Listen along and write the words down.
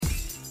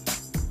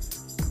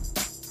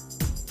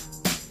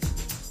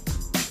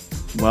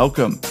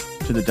Welcome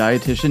to the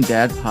Dietitian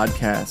Dad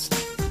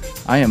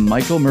Podcast. I am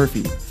Michael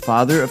Murphy,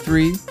 father of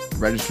 3,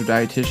 registered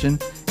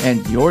dietitian,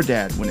 and your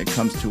dad when it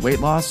comes to weight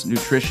loss,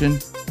 nutrition,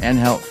 and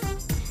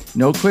health.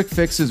 No quick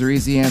fixes or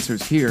easy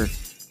answers here,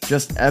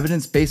 just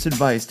evidence-based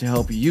advice to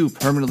help you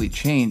permanently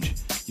change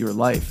your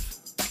life.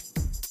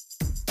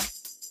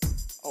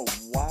 Oh,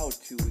 wow,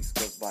 2 weeks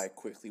goes by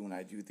quickly when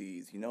I do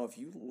these. You know, if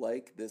you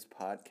like this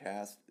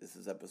podcast, this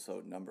is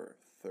episode number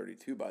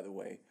 32, by the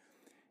way,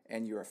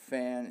 and you're a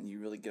fan and you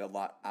really get a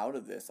lot out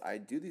of this, I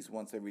do these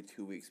once every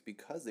 2 weeks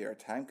because they are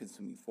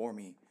time-consuming for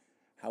me.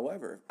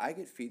 However, if I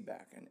get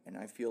feedback and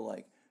I feel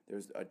like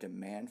there's a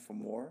demand for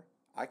more,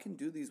 I can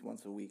do these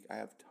once a week. I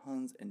have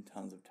tons and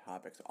tons of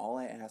topics. All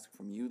I ask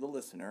from you, the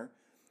listener,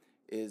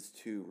 is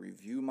to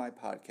review my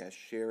podcast,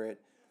 share it,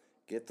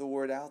 get the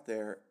word out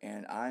there,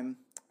 and I'm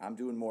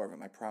doing more of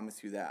them. I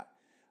promise you that.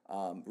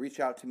 Reach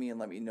out to me and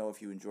let me know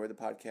if you enjoy the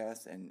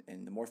podcast,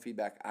 and the more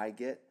feedback I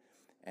get,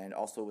 and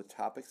also with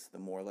topics, the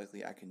more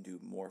likely I can do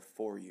more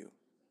for you.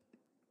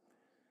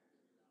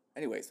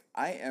 Anyways,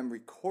 I am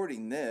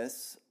recording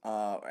this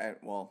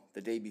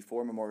the day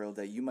before Memorial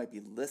Day. You might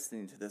be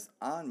listening to this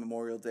on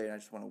Memorial Day, and I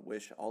just want to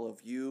wish all of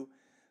you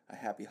a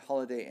happy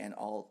holiday and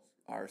all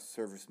our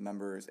service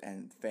members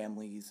and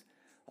families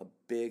a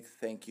big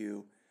thank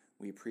you.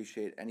 We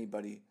appreciate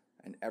anybody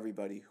and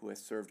everybody who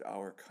has served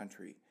our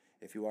country.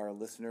 If you are a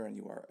listener and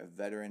you are a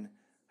veteran,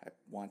 I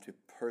want to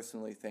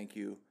personally thank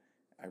you.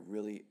 I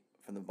really,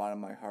 from the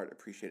bottom of my heart,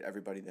 appreciate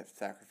everybody that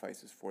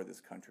sacrifices for this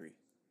country.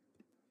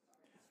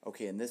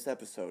 Okay, in this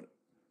episode,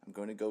 I'm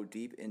going to go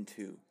deep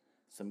into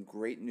some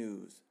great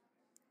news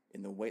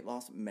in the weight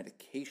loss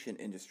medication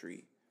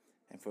industry.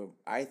 And for,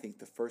 I think,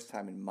 the first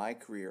time in my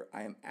career,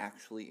 I am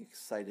actually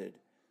excited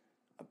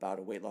about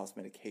a weight loss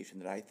medication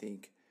that I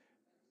think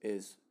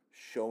is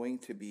showing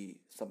to be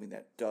something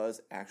that does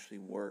actually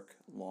work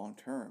long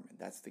term. And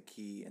that's the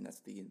key, and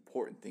that's the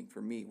important thing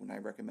for me when I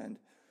recommend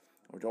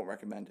or don't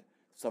recommend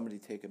somebody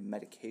take a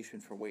medication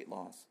for weight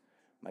loss.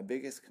 My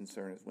biggest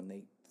concern is when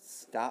they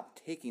stop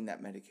taking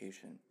that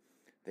medication,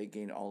 they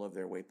gain all of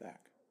their weight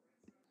back.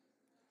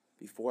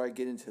 Before I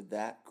get into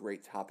that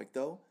great topic,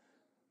 though,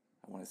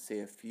 I want to say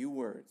a few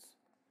words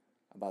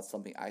about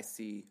something I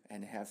see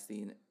and have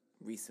seen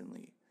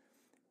recently,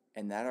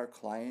 and that are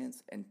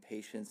clients and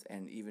patients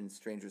and even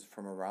strangers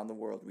from around the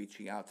world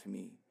reaching out to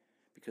me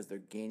because they're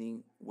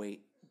gaining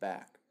weight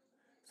back.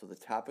 So the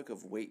topic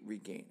of weight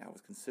regain, I was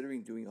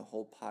considering doing a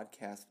whole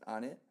podcast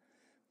on it,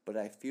 but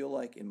I feel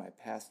like in my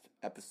past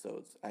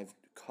episodes, I've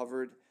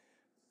covered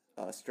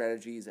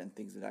strategies and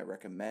things that I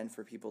recommend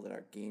for people that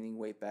are gaining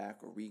weight back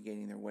or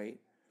regaining their weight.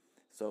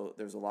 So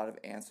there's a lot of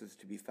answers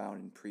to be found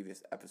in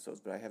previous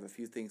episodes, but I have a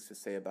few things to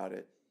say about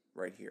it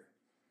right here.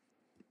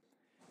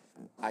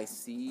 I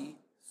see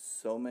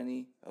so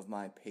many of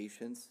my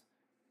patients,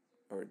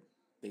 or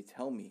they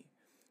tell me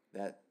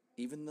that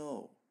even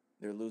though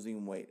they're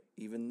losing weight,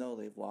 even though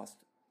they've lost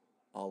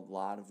a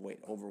lot of weight,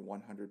 over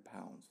 100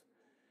 pounds,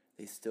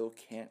 they still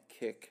can't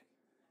kick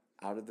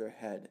out of their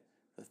head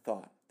the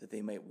thought that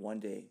they might one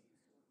day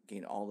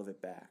gain all of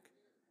it back.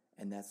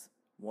 And that's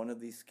one of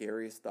the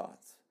scariest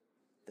thoughts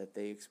that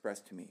they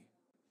express to me.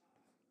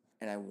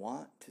 And I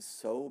want to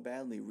so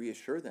badly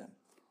reassure them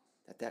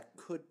that that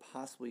could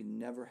possibly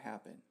never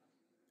happen,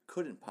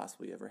 couldn't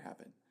possibly ever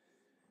happen.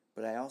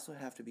 But I also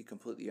have to be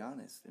completely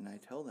honest, and I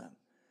tell them,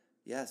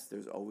 yes,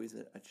 there's always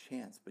a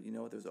chance, but you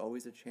know what? There's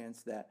always a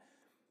chance that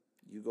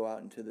you go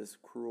out into this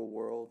cruel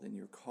world in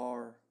your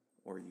car,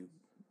 or you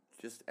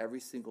just every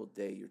single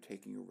day you're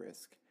taking a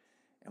risk.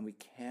 And we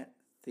can't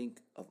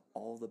think of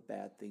all the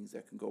bad things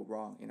that can go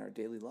wrong in our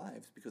daily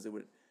lives because it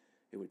would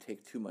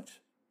take too much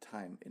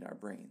time in our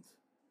brains.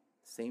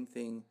 Same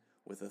thing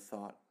with the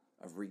thought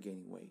of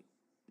regaining weight.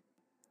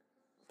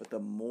 But the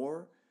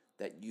more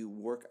that you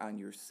work on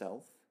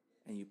yourself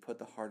and you put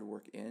the hard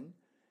work in,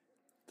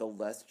 the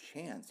less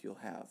chance you'll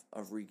have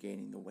of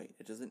regaining the weight.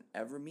 It doesn't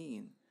ever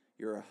mean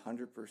you're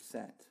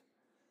 100%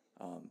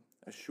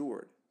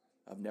 assured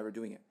of never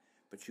doing it,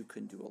 but you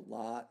can do a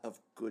lot of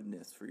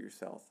goodness for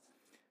yourself.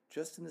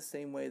 Just in the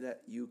same way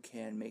that you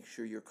can make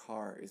sure your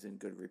car is in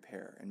good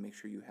repair and make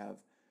sure you have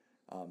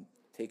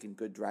taken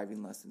good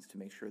driving lessons to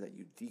make sure that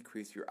you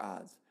decrease your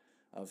odds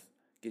of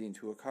getting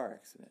into a car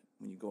accident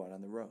when you go out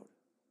on the road.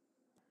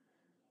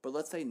 But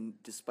let's say,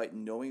 despite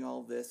knowing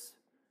all of this,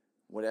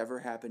 whatever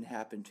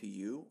happened to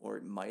you, or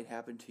it might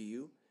happen to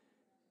you,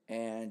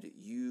 and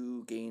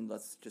you gained,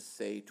 let's just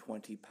say,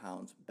 20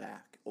 pounds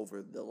back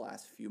over the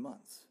last few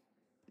months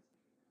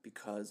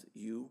because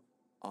you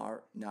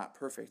are not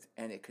perfect,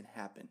 and it can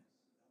happen.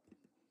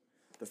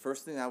 The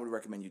first thing I would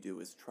recommend you do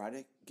is try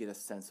to get a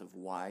sense of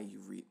why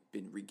you've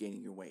been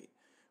regaining your weight.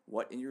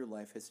 What in your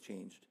life has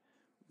changed?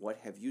 What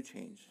have you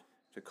changed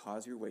to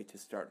cause your weight to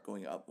start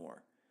going up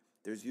more?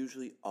 There's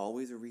usually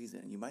always a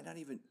reason. You might not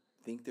even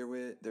think there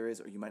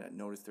is, or you might not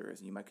notice there is,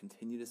 and you might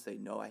continue to say,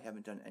 no, I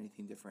haven't done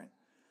anything different.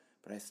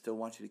 But I still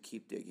want you to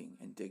keep digging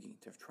and digging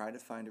to try to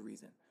find a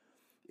reason.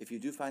 If you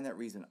do find that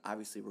reason,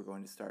 obviously we're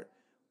going to start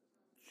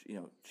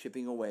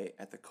chipping away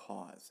at the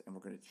cause, and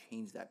we're going to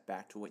change that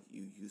back to what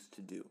you used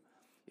to do.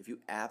 If you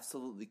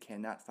absolutely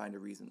cannot find a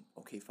reason,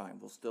 okay, fine,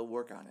 we'll still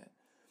work on it.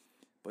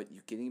 But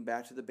you're getting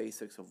back to the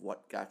basics of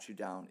what got you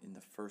down in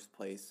the first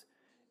place,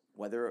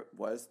 whether it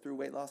was through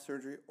weight loss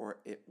surgery or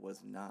it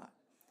was not.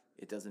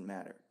 It doesn't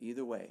matter.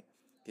 Either way,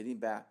 getting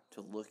back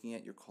to looking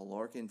at your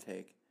caloric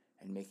intake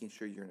and making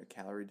sure you're in a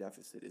calorie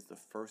deficit is the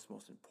first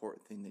most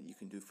important thing that you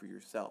can do for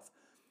yourself,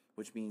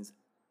 which means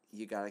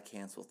you got to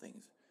cancel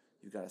things.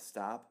 You got to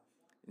stop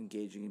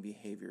engaging in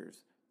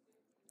behaviors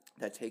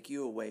that take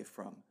you away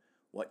from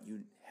what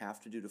you have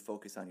to do to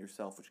focus on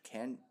yourself, which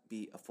can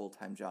be a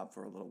full-time job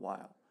for a little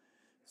while.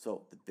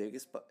 So the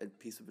biggest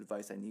piece of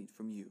advice I need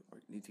from you,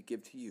 or need to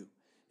give to you,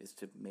 is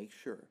to make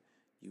sure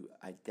you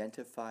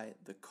identify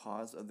the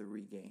cause of the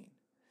regain.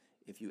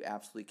 If you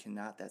absolutely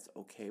cannot, that's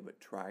okay,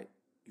 but try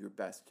your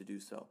best to do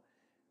so.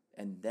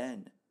 And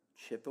then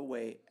chip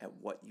away at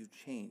what you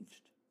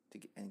changed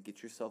and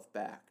get yourself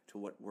back to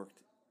what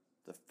worked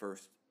the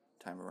first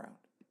time around.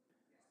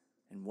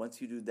 And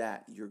once you do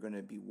that, you're going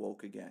to be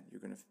woke again.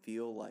 You're going to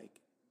feel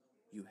like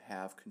you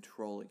have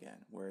control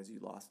again, whereas you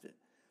lost it.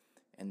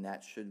 And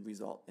that should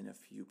result in a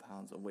few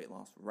pounds of weight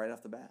loss right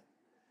off the bat.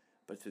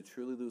 But to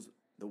truly lose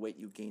the weight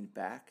you gained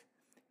back,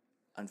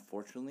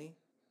 unfortunately,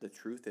 the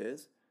truth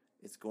is,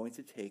 it's going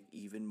to take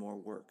even more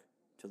work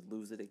to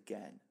lose it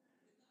again.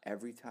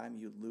 Every time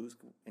you lose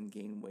and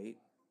gain weight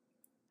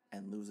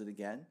and lose it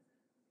again,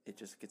 it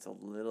just gets a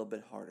little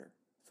bit harder.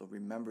 So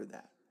remember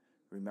that.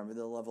 Remember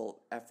the level of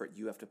effort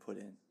you have to put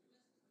in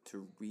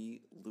to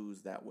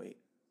lose that weight.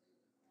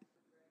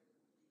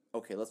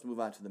 Okay, let's move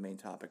on to the main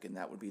topic, and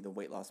that would be the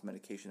weight loss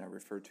medication I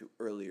referred to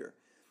earlier.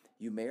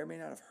 You may or may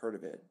not have heard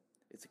of it.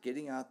 It's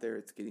getting out there.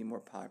 It's getting more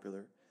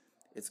popular.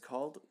 It's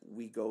called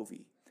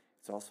Wegovy.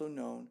 It's also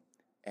known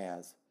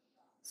as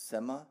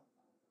semaglutide.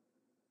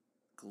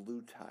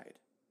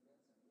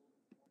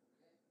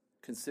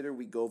 Consider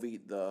Wegovy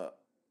the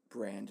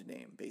brand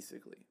name,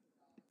 basically.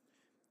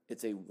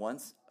 It's a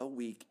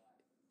once-a-week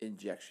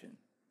injection.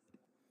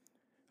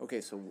 Okay,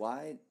 so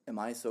why am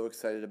I so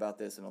excited about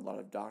this, and a lot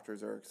of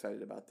doctors are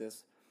excited about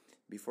this?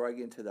 Before I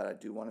get into that, I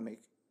do want to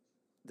make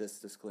this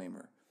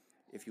disclaimer.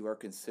 If you are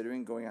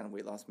considering going on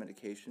weight loss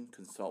medication,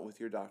 consult with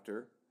your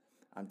doctor.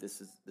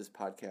 This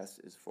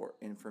podcast is for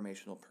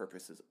informational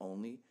purposes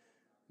only.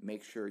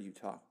 Make sure you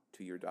talk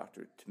to your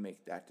doctor to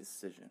make that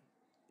decision.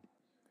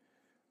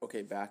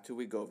 Okay, back to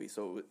Wegovy.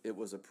 So it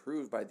was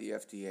approved by the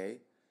FDA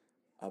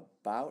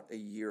about a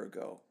year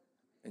ago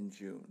in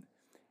June,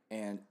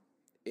 and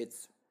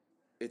it's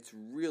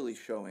really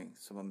showing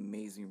some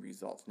amazing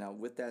results. Now,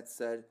 with that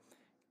said,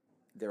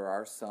 there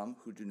are some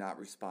who do not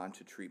respond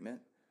to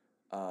treatment,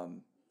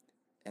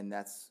 and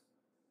that's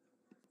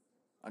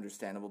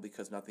understandable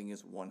because nothing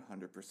is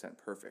 100%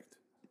 perfect.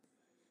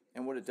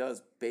 And what it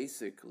does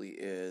basically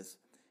is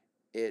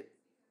it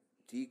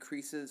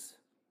decreases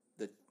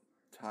the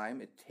time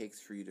it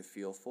takes for you to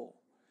feel full.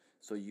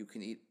 So you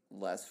can eat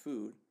less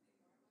food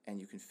and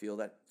you can feel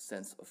that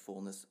sense of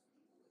fullness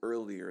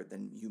earlier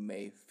than you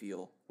may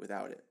feel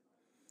without it.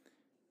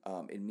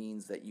 It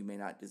means that you may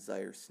not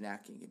desire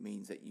snacking. It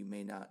means that you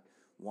may not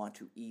want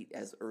to eat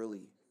as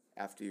early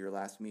after your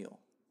last meal.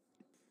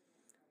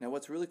 Now,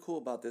 what's really cool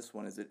about this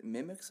one is it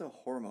mimics a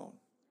hormone.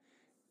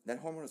 That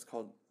hormone is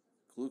called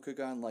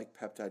glucagon-like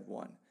peptide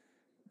 1,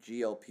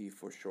 GLP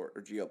for short,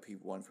 or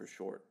GLP-1 for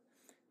short.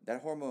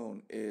 That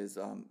hormone is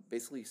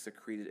basically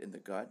secreted in the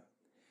gut,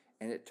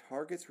 and it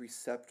targets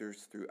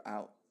receptors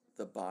throughout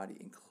the body,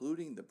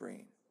 including the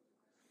brain.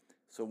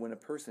 So when a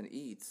person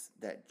eats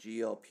that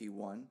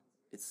GLP-1,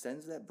 it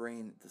sends that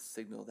brain the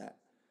signal that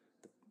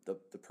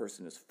the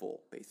person is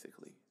full,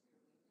 basically.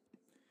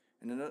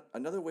 And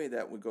another way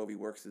that Wegovy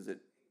works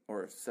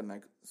or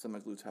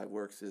semaglutide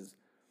works is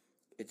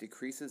it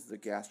decreases the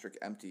gastric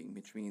emptying,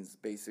 which means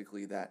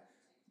basically that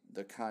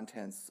the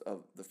contents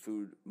of the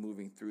food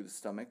moving through the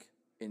stomach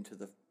into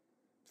the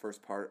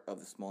first part of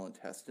the small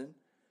intestine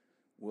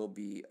will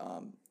be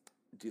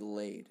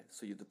delayed,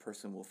 so the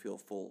person will feel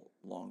full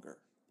longer.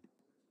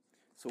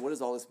 So what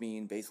does all this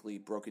mean, basically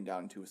broken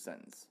down into a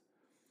sentence?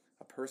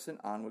 A person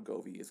on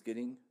Wegovy is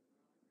getting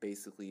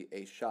basically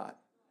a shot,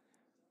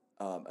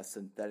 a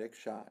synthetic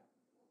shot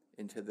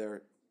into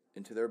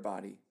their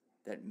body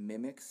that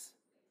mimics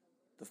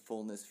the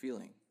fullness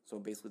feeling. So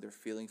basically they're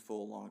feeling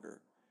full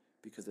longer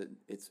because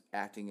it's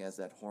acting as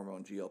that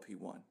hormone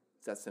GLP-1.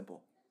 It's that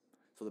simple.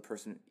 So the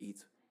person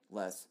eats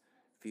less,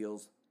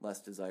 feels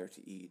less desire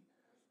to eat,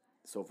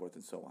 so forth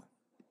and so on.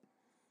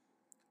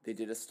 They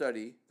did a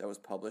study that was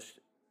published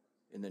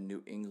in the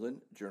New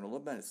England Journal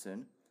of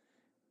Medicine,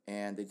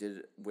 and they did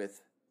it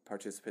with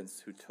participants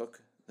who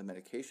took the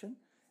medication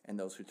and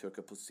those who took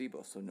a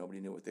placebo, so nobody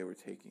knew what they were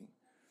taking.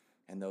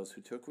 And those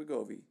who took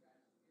Wegovy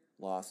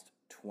lost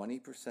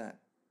 20%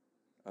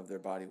 of their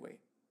body weight.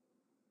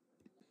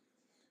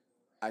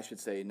 I should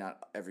say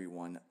not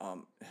everyone,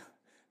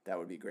 that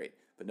would be great,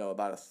 but no,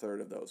 about a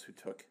third of those who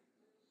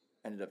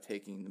ended up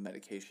taking the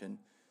medication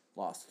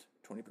lost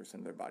 20%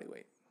 of their body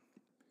weight.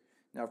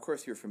 Now, of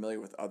course, you're familiar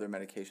with other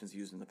medications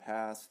used in the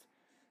past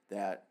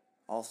that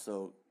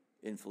also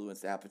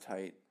influence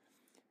appetite.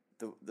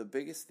 The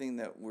biggest thing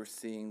that we're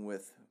seeing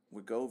with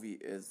Wegovy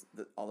is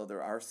that although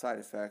there are side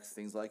effects,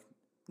 things like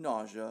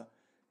nausea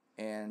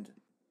and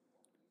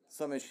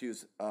some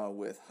issues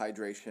with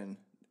hydration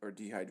or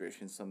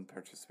dehydration. Some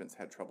participants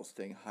had trouble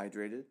staying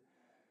hydrated.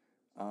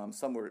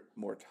 Some were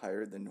more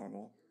tired than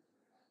normal.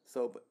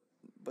 So,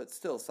 but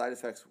still, side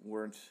effects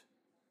weren't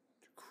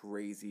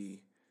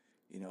crazy,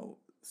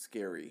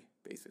 scary,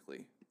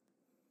 basically.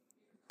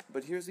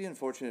 But here's the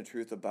unfortunate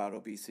truth about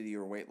obesity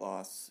or weight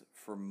loss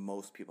for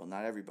most people,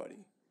 not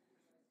everybody.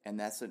 And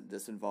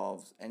this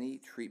involves any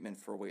treatment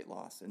for weight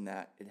loss, in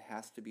that it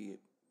has to be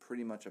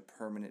pretty much a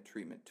permanent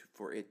treatment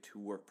for it to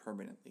work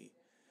permanently.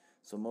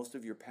 So most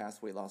of your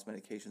past weight loss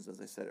medications,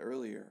 as I said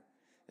earlier,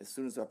 as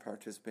soon as our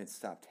participants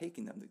stopped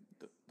taking them,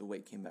 the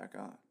weight came back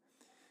on.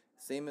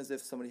 Same as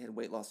if somebody had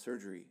weight loss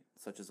surgery,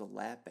 such as a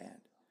lap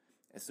band.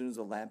 As soon as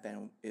a lap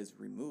band is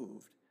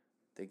removed,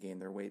 they gain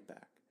their weight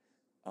back.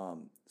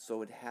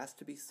 So it has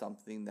to be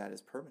something that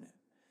is permanent.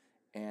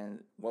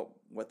 And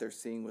what they're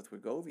seeing with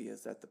Wegovy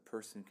is that the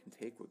person can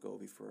take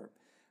Wegovy for,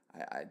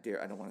 I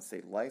don't want to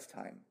say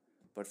lifetime,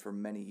 but for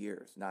many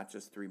years, not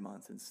just 3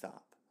 months and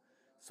stop.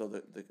 So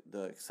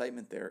the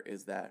excitement there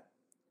is that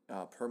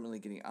permanently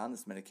getting on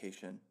this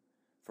medication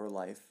for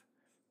life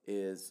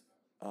is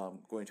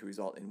going to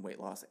result in weight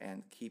loss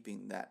and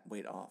keeping that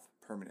weight off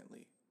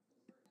permanently.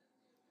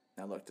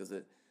 Now look, does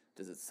it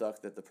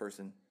suck that the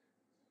person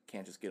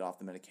can't just get off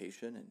the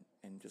medication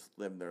and just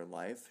live their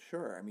life?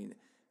 Sure. I mean,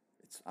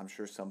 I'm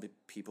sure some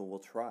people will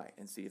try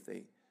and see if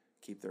they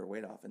keep their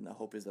weight off, and the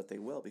hope is that they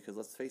will, because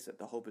let's face it,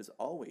 the hope is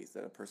always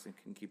that a person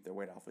can keep their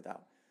weight off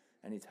without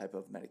any type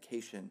of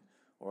medication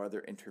or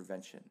other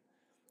intervention.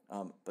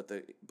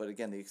 But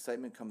again, the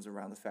excitement comes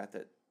around the fact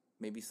that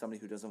maybe somebody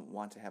who doesn't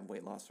want to have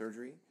weight loss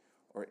surgery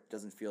or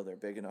doesn't feel they're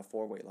big enough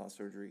for weight loss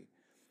surgery,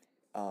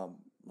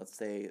 let's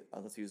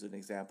use an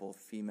example,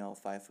 female,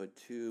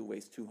 5'2",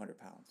 weighs 200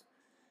 pounds,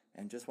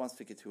 and just wants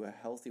to get to a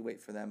healthy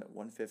weight for them at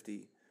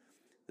 150.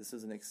 This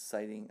is an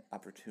exciting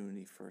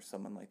opportunity for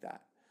someone like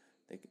that.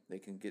 They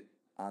can get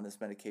on this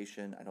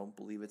medication. I don't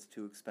believe it's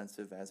too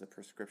expensive as a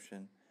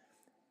prescription,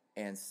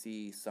 and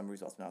see some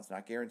results. Now, it's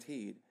not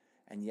guaranteed,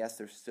 and yes,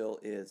 there still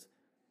is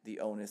the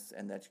onus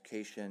and the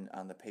education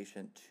on the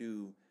patient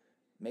to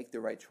make the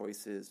right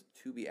choices,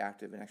 to be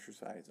active and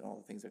exercise, and all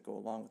the things that go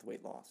along with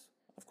weight loss.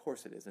 Of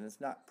course it is, and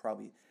it's not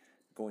probably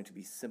going to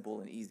be simple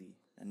and easy,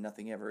 and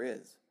nothing ever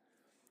is.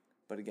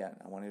 But again,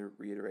 I want to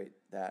reiterate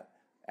that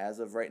as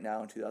of right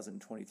now in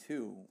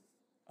 2022,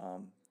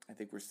 I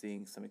think we're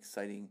seeing some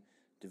exciting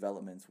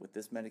developments with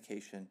this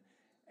medication,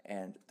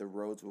 and the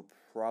roads will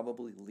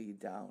probably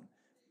lead down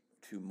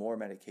to more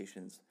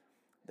medications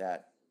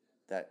that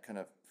kind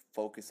of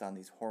focus on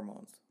these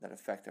hormones that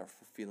affect our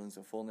feelings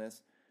of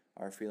fullness,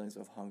 our feelings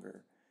of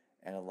hunger,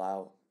 and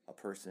allow a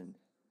person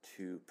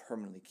to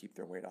permanently keep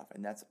their weight off.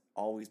 And that's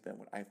always been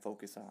what I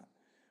focus on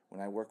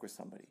when I work with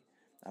somebody.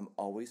 I'm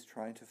always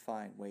trying to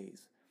find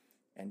ways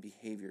and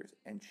behaviors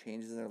and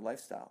changes in their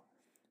lifestyle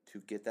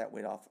to get that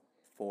weight off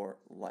for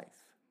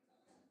life.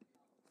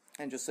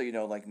 And just so you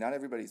know, like, not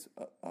everybody's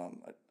a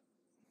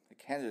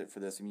candidate for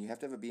this. I mean, you have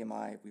to have a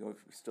BMI. We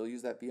still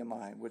use that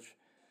BMI, which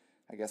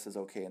I guess is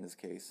okay in this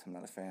case. I'm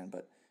not a fan,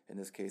 but in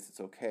this case, it's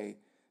okay.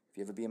 If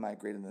you have a BMI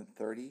greater than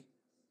 30,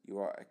 you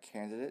are a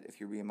candidate. If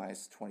your BMI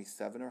is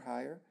 27 or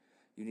higher,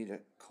 you need a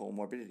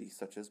comorbidity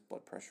such as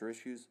blood pressure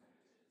issues,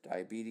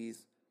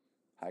 diabetes,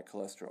 high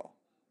cholesterol.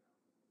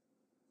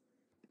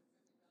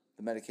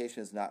 The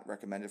medication is not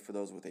recommended for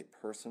those with a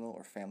personal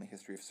or family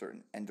history of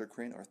certain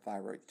endocrine or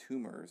thyroid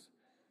tumors.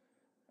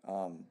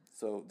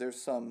 So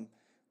there's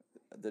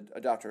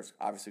a doctor is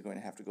obviously going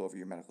to have to go over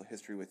your medical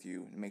history with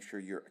you and make sure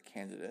you're a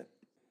candidate.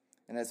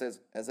 And as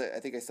I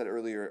think I said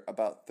earlier,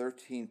 about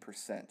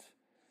 13%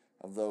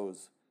 of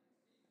those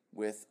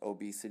with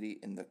obesity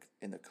in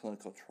the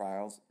clinical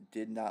trials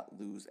did not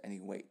lose any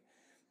weight.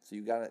 So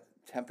you got to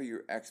temper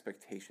your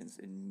expectations.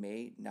 It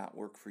may not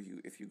work for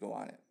you if you go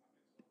on it.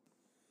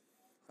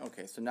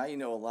 Okay, so now you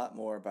know a lot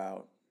more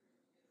about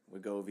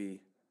Wegovy,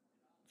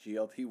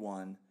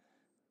 GLP-1,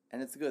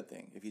 and it's a good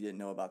thing if you didn't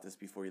know about this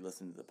before you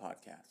listened to the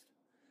podcast.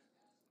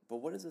 But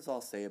what does this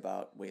all say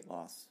about weight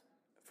loss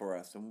for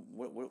us, and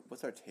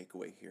what's our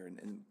takeaway here?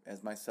 And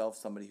as myself,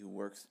 somebody who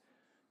works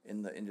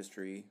in the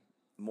industry,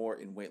 more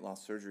in weight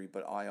loss surgery,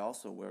 but I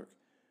also work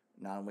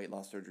non-weight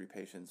loss surgery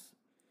patients,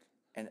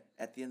 and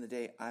at the end of the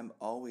day, I'm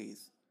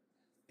always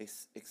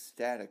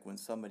ecstatic when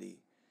somebody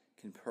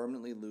can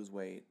permanently lose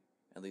weight,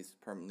 at least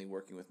permanently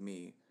working with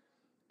me,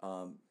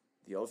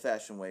 the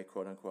old-fashioned way,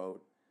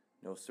 quote-unquote,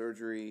 no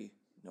surgery,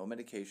 no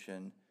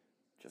medication,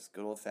 just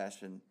good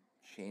old-fashioned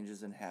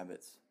changes in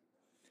habits.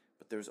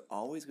 But there's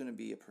always going to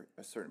be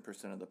a certain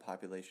percent of the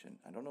population,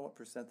 I don't know what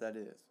percent that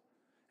is,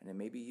 and it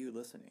may be you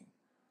listening,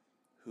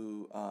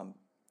 who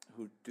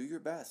do your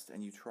best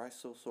and you try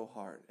so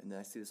hard. And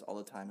I see this all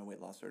the time in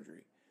weight loss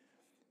surgery.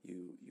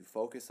 You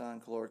focus on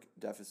caloric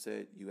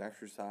deficit, you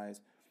exercise,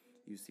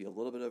 you see a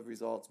little bit of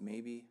results,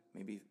 maybe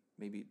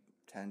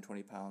 10,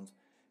 20 pounds.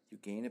 you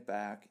gain it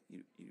back,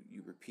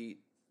 you repeat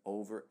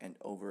over and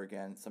over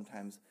again.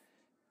 Sometimes,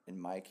 in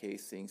my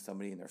case, seeing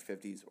somebody in their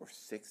 50s or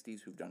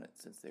 60s who've done it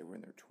since they were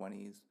in their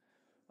 20s.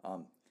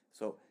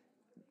 So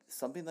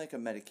something like a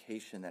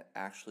medication that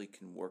actually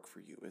can work for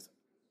you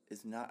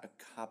is not a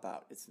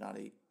cop-out. It's not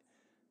a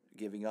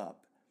giving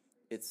up.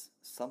 It's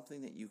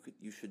something that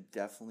you should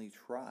definitely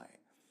try.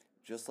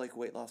 Just like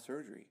weight loss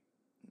surgery.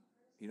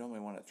 You don't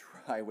really want to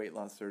try weight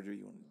loss surgery.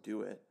 You want to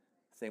do it.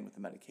 Same with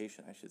the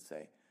medication, I should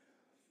say.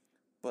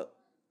 But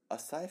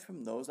aside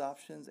from those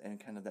options and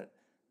kind of that,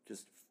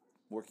 just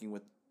working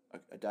with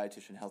a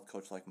dietitian health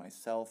coach like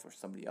myself or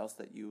somebody else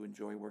that you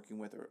enjoy working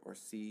with or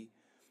see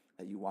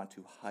that you want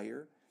to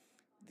hire,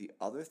 the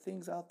other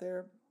things out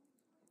there,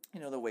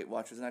 the Weight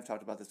Watchers, and I've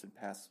talked about this in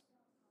past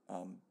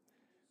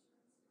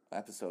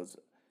episodes,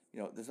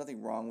 there's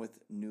nothing wrong with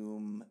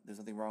Noom, there's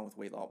nothing wrong with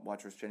Weight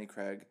Watchers, Jenny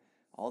Craig,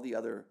 all the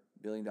other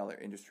billion-dollar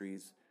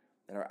industries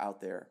that are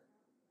out there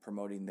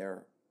promoting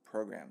their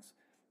programs.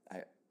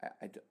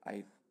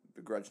 I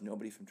begrudge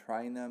nobody from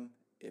trying them.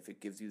 If it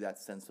gives you that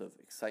sense of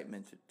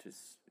excitement to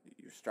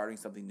you're starting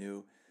something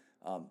new,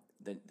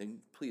 then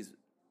please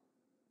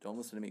don't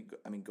listen to me.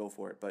 I mean, go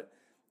for it. But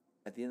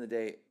at the end of the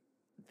day,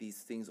 these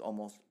things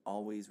almost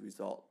always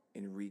result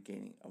in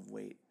regaining of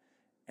weight.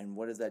 And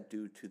what does that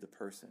do to the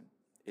person?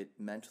 It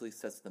mentally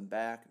sets them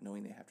back,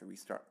 knowing they have to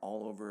restart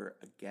all over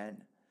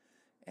again.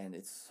 And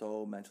it's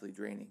so mentally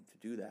draining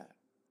to do that.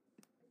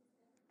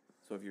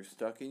 So if you're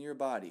stuck in your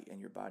body and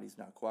your body's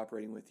not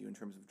cooperating with you in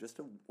terms of just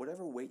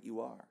whatever weight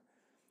you are,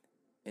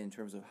 in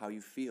terms of how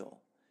you feel,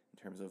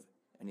 in terms of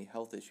any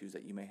health issues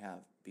that you may have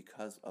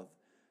because of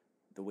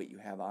the weight you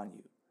have on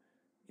you,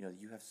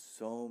 you have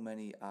so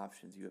many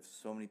options. You have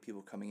so many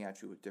people coming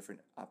at you with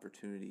different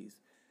opportunities.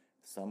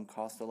 Some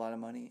cost a lot of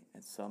money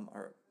and some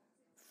are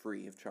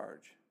free of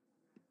charge.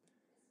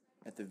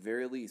 At the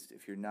very least,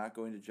 if you're not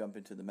going to jump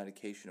into the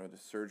medication or the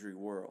surgery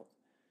world,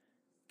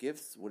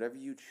 give whatever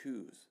you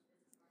choose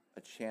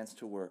a chance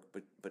to work,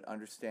 but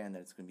understand that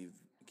it's going to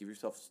give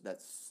yourself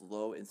that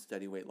slow and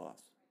steady weight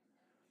loss.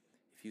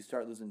 If you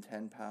start losing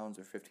 10 pounds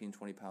or 15,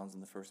 20 pounds in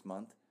the first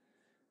month,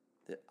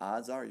 the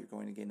odds are you're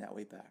going to gain that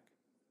weight back.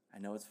 I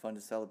know it's fun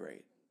to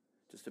celebrate.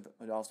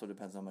 It also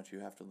depends how much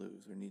you have to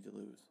lose or need to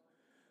lose.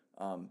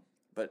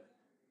 But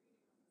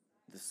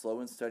the slow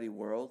and steady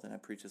world, and I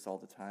preach this all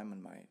the time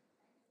on my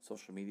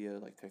social media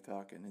like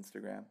TikTok and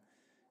Instagram,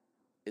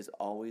 is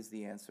always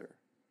the answer,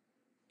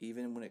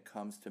 even when it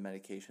comes to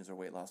medications or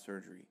weight loss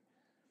surgery.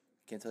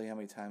 I can't tell you how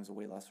many times a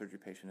weight loss surgery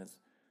patient has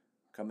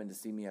come in to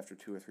see me after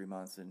 2 or 3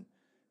 months and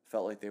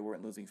felt like they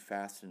weren't losing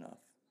fast enough.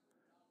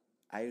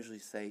 I usually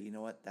say, you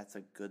know what, that's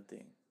a good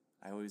thing.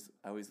 I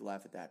always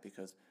laugh at that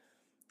because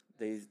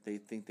they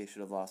think they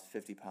should have lost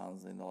 50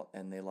 pounds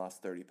and they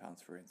lost 30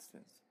 pounds, for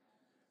instance.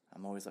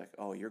 I'm always like,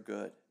 oh, you're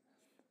good.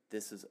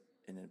 This is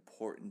an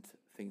important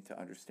thing to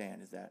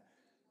understand, is that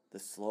the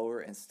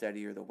slower and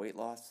steadier the weight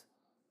loss,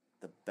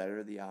 the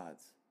better the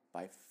odds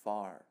by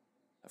far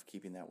of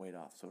keeping that weight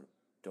off. So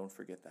don't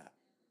forget that.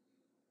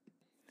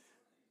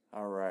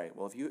 All right.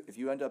 Well, if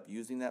you end up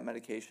using that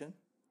medication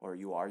or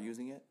you are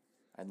using it,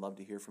 I'd love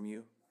to hear from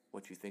you,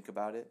 what you think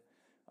about it.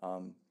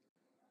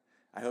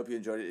 I hope you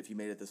enjoyed it if you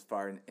made it this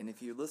far. And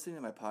if you're listening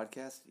to my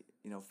podcast,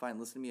 fine,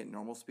 listen to me at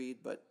normal speed,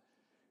 but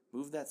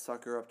move that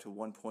sucker up to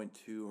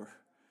 1.2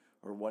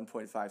 or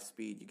 1.5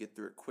 speed. You get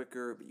through it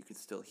quicker, but you can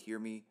still hear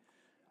me.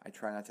 I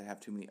try not to have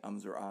too many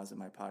ums or ahs in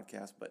my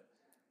podcast, but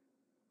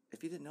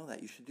if you didn't know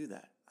that, you should do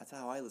that. That's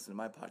how I listen to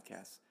my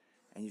podcasts.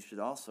 And you should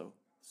also,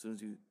 as soon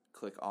as you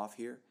click off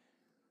here,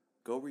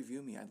 go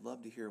review me. I'd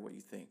love to hear what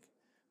you think.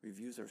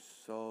 Reviews are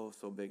so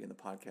big in the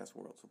podcast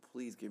world, so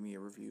please give me a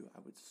review. I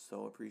would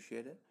so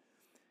appreciate it.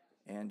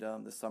 And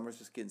the summer's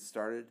just getting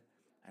started.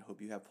 I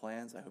hope you have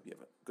plans. I hope you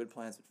have good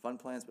plans and fun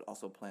plans, but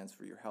also plans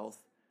for your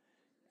health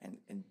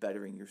and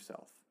bettering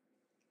yourself.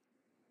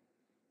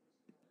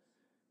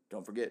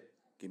 Don't forget,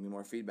 give me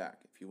more feedback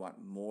if you want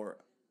more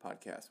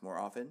podcasts more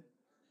often.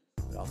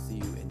 But I'll see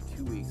you in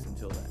 2 weeks.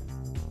 Until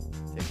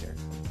then, take care.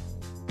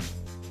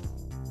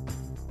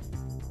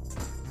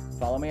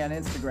 Follow me on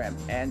Instagram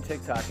and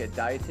TikTok at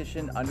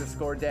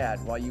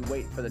dietitian_dad while you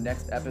wait for the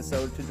next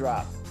episode to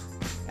drop.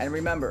 And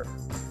remember,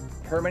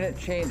 permanent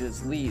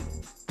changes lead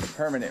to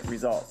permanent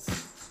results.